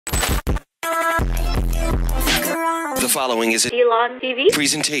The following is a Elon TV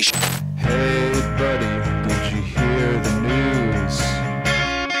presentation. Hey buddy, did you hear the news?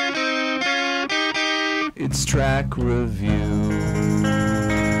 It's track reviews.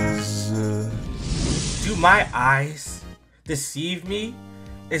 Do my eyes deceive me?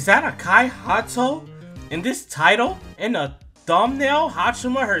 Is that Akai Haato in this title? In the thumbnail?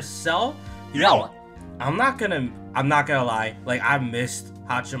 Haachama herself? Yo, I'm not gonna lie, like I missed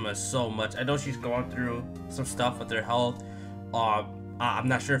Haachama so much. I know she's going through some stuff with her health. I'm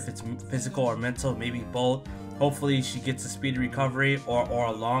not sure if it's physical or mental, maybe both. Hopefully she gets a speedy recovery or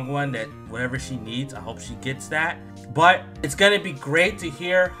a long one, that whatever she needs, I hope she gets that. But it's gonna be great to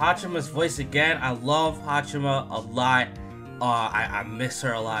hear Haachama's voice again. I love Haachama a lot. I miss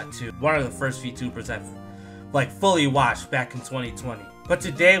her a lot too. One of the first VTubers I've like fully watched back in 2020. But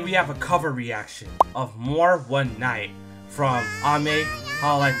today we have a cover reaction of More One Night from Ame,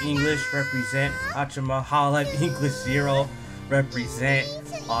 HOLOLIVE English, represent. Haachama, HOLOLIVE English 0, represent.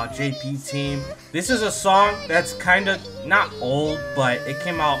 JP team. This is a song that's kind of not old, but it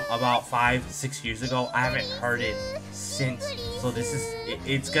came out about 5-6 years ago. I haven't heard it since, so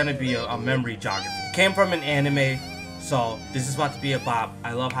it's gonna be a memory jogger. It came from an anime, so this is about to be a bop.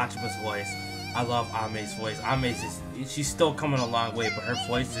 I love Haachama's voice. I love Ame's voice. She's still coming a long way, but her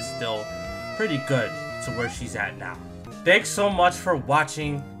voice is still pretty good to where she's at now. Thanks so much for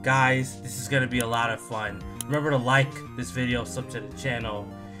watching, guys. This is gonna be a lot of fun. Remember to like this video, sub to the channel,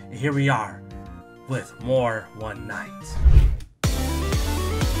 and here we are with More One Night.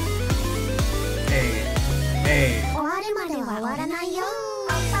 Hey, hey.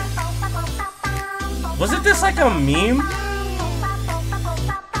 Wasn't this like a meme?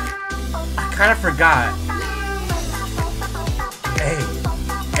 I kind of forgot. Hey,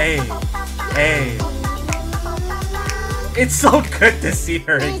 hey, hey. It's so good to see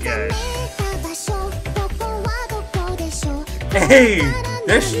her again. Hey,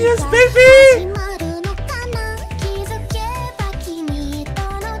 there she is, baby!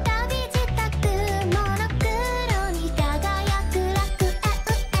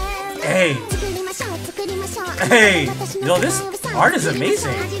 Hey, hey, yo, this art is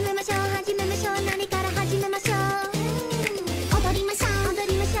amazing.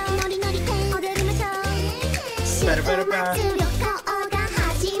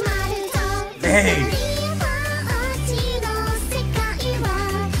 Hey.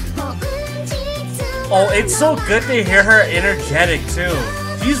 Oh, it's so good to hear her energetic too.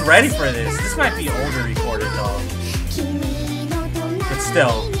 She's ready for this. This might be older recorded though, but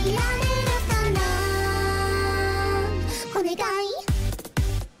still.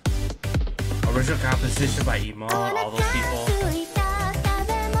 Original composition by Emo and all those people.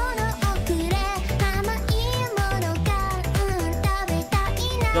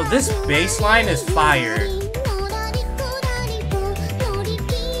 Yo, this bass line is fire.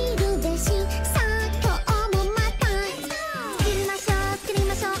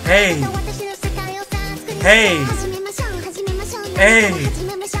 Hey, hey, hey.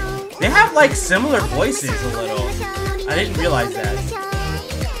 They have like similar voices a little. I didn't realize that.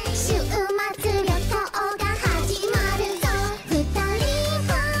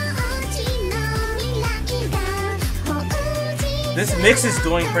 This mix is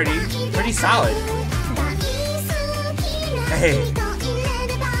doing pretty solid. Hey,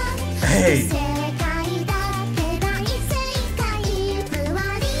 hey.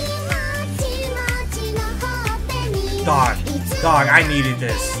 Dog, I needed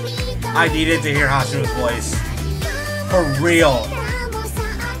this. I needed to hear Haachama's voice. For real.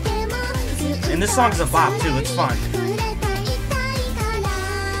 And this song's a bop too, it's fun.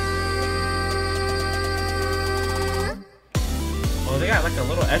 Oh, they got like a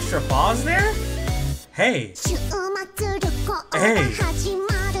little extra pause there? Hey. Hey.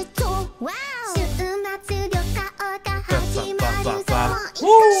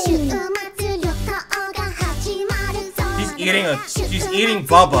 Woo. She's eating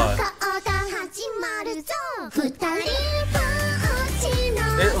Bubba.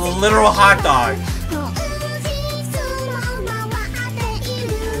 A literal hot dog.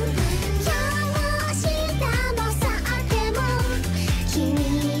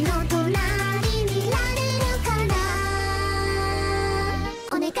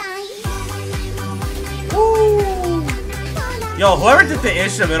 Woo. Yo, whoever did the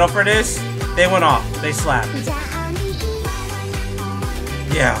instrumental for this, they went off. They slapped.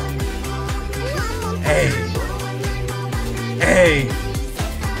 Yeah. Hey. Hey.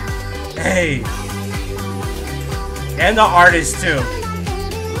 Hey. And the artist too.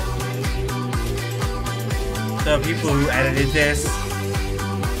 The people who edited this.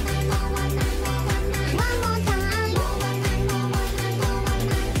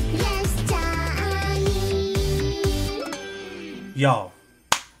 Yo.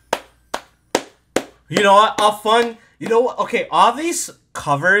 You know what? A fun... You know what? Okay, all these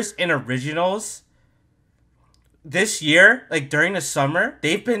covers and originals this year, like during the summer,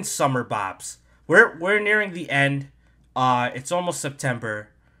 they've been summer bops. We're nearing the end. It's almost September.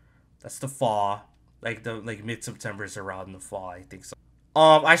 That's the fall. Like mid-September is around the fall, I think so.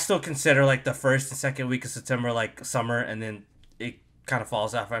 I still consider like the first and second week of September like summer, and then it kind of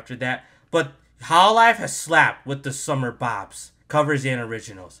falls off after that. But HOLOLIVE has slapped with the summer bops, covers and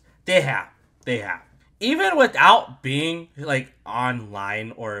originals. They have. Even without being like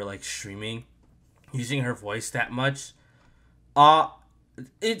online or like streaming, using her voice that much, Haato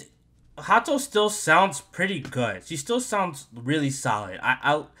still sounds pretty good. She still sounds really solid.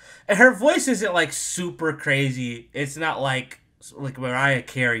 And her voice isn't like super crazy. It's not like Mariah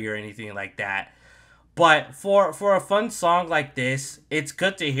Carey or anything like that. But for a fun song like this, it's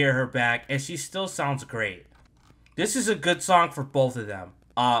good to hear her back, and she still sounds great. This is a good song for both of them.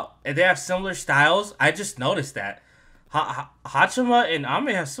 And they have similar styles. I just noticed that. Haachama and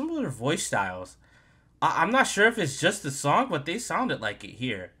Ame have similar voice styles. I'm not sure if it's just the song, but they sounded like it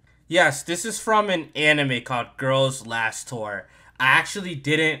here. Yes, this is from an anime called Girls Last Tour. I actually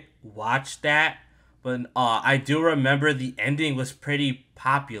didn't watch that, but I do remember the ending was pretty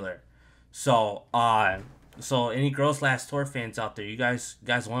popular. So any Girls Last Tour fans out there, you guys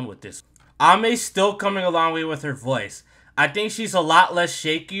won with this. Ame's still coming a long way with her voice. I think she's a lot less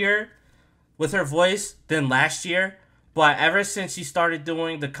shakier with her voice than last year. But ever since she started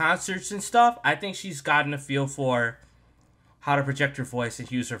doing the concerts and stuff, I think she's gotten a feel for how to project her voice and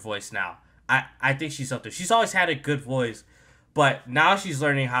use her voice now. I think she's up there. She's always had a good voice, but now she's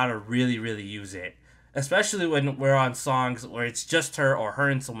learning how to really, really use it. Especially when we're on songs where it's just her or her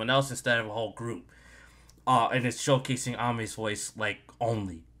and someone else instead of a whole group. And it's showcasing Ame's voice like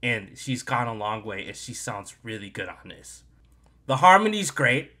only. And she's gone a long way, and she sounds really good on this. The harmony's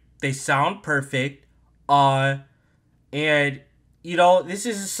great. They sound perfect. And, you know, this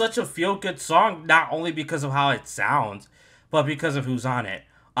is such a feel-good song, not only because of how it sounds, but because of who's on it.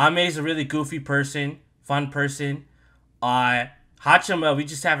 Ame's a really goofy person, fun person. Haachama, we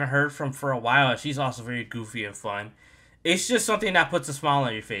just haven't heard from for a while. She's also very goofy and fun. It's just something that puts a smile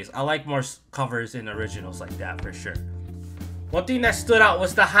on your face. I like more covers and originals like that, for sure. One thing that stood out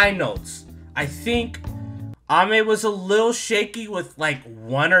was the high notes. I think Ame was a little shaky with like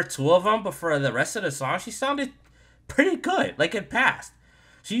one or two of them, but for the rest of the song, she sounded pretty good. Like it passed.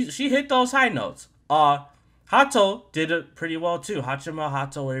 She hit those high notes. Haato did it pretty well too. Haachama,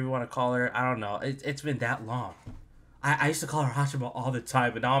 Haato, whatever you want to call her. I don't know. It's been that long. I used to call her Haachama all the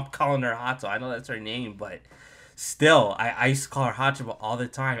time, but now I'm calling her Haato. I know that's her name, but still, I used to call her Haachama all the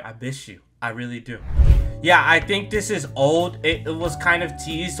time. I miss you. I really do. Yeah, I think this is old. It was kind of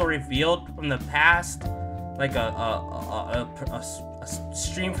teased or revealed from the past. Like a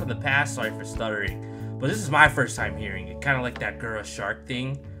stream from the past. Sorry for stuttering. But this is my first time hearing it. Kind of like that Gura Shark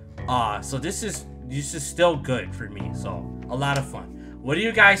thing. So this is still good for me. So a lot of fun. What do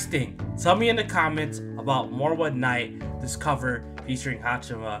you guys think? Tell me in the comments about More One Night. This cover featuring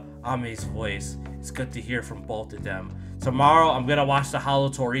Haachama, Ame's voice. It's good to hear from both of them. Tomorrow I'm gonna watch the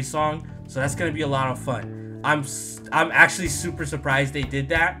HOLOTORI song. So that's gonna be a lot of fun. I'm actually super surprised they did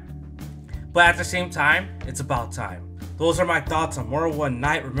that. But at the same time, it's about time. Those are my thoughts on More One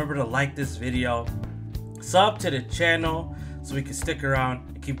Night. Remember to like this video, sub to the channel so we can stick around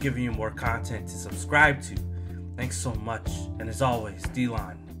and keep giving you more content to subscribe to. Thanks so much. And as always,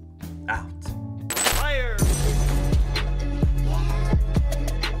 D-Lon out.